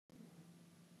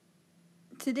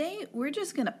Today, we're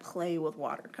just going to play with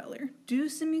watercolor, do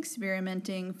some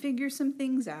experimenting, figure some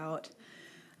things out.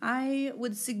 I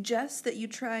would suggest that you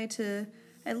try to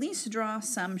at least draw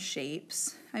some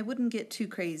shapes. I wouldn't get too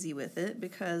crazy with it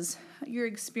because you're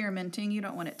experimenting, you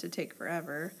don't want it to take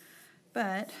forever.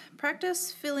 But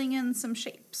practice filling in some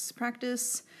shapes,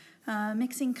 practice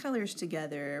mixing colors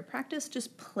together, practice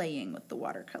just playing with the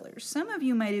watercolors. Some of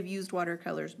you might have used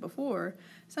watercolors before,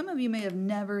 some of you may have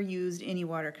never used any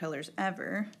watercolors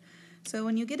ever. So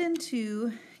when you get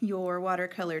into your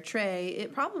watercolor tray,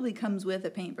 it probably comes with a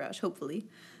paintbrush, hopefully.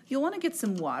 You'll want to get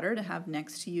some water to have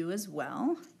next to you as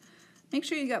well. Make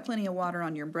sure you got plenty of water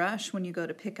on your brush when you go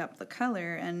to pick up the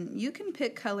color, and you can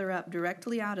pick color up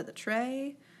directly out of the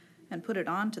tray and put it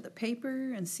onto the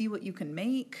paper and see what you can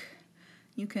make.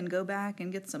 You can go back and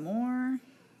get some more,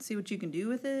 see what you can do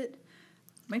with it.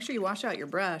 Make sure you wash out your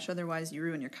brush, otherwise you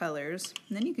ruin your colors.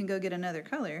 And then you can go get another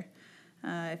color.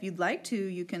 If you'd like to,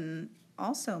 you can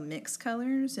also mix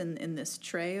colors in this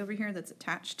tray over here that's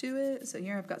attached to it. So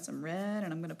here I've got some red,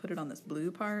 and I'm going to put it on this blue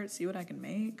part, see what I can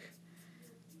make.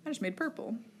 I just made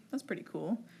purple. That's pretty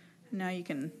cool. And now you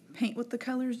can paint with the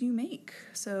colors you make.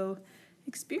 So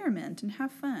experiment and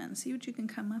have fun. See what you can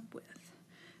come up with.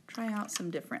 Try out some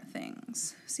different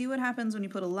things. See what happens when you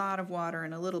put a lot of water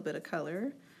and a little bit of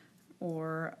color,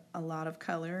 or a lot of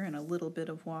color and a little bit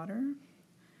of water.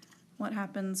 What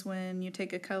happens when you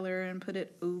take a color and put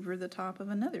it over the top of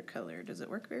another color? Does it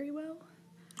work very well?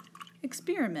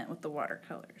 Experiment with the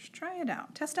watercolors. Try it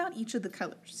out. Test out each of the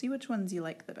colors. See which ones you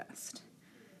like the best.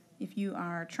 If you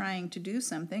are trying to do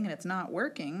something and it's not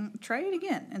working, try it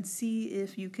again and see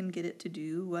if you can get it to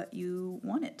do what you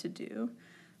want it to do.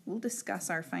 We'll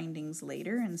discuss our findings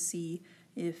later and see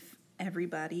if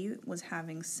everybody was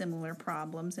having similar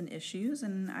problems and issues,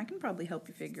 and I can probably help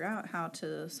you figure out how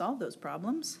to solve those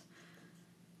problems.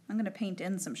 I'm going to paint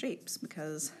in some shapes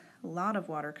because a lot of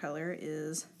watercolor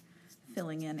is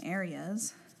filling in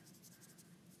areas,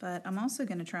 but I'm also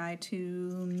going to try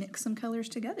to mix some colors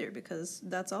together because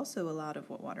that's also a lot of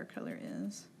what watercolor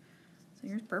is. So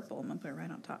here's purple. I'm going to put it right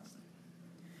on top.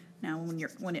 Now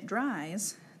when it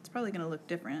dries, it's probably going to look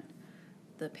different.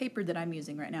 The paper that I'm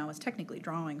using right now is technically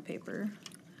drawing paper.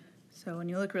 So when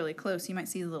you look really close, you might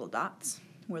see the little dots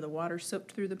where the water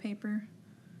soaked through the paper.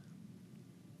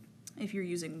 If you're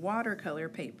using watercolor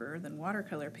paper, then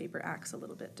watercolor paper acts a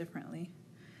little bit differently.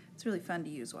 It's really fun to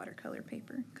use watercolor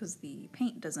paper because the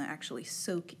paint doesn't actually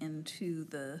soak into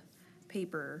the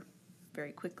paper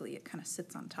very quickly. It kind of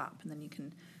sits on top, and then you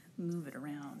can move it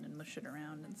around and mush it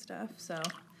around and stuff. So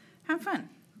have fun.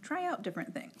 Try out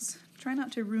different things. Try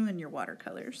not to ruin your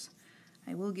watercolors.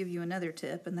 I will give you another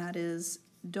tip, and that is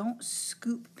don't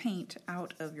scoop paint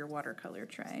out of your watercolor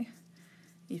tray.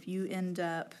 If you end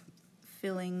up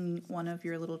filling one of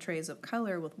your little trays of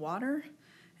color with water,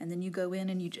 and then you go in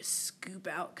and you just scoop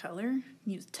out color,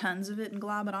 use tons of it and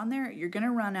glob it on there, you're going to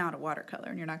run out of watercolor,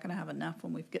 and you're not going to have enough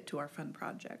when we get to our fun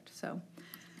project. So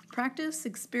practice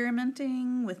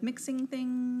experimenting with mixing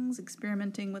things,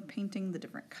 experimenting with painting the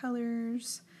different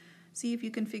colors. See if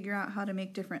you can figure out how to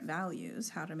make different values,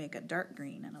 how to make a dark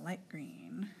green and a light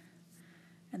green.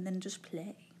 And then just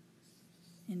play.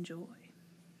 Enjoy.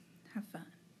 Have fun.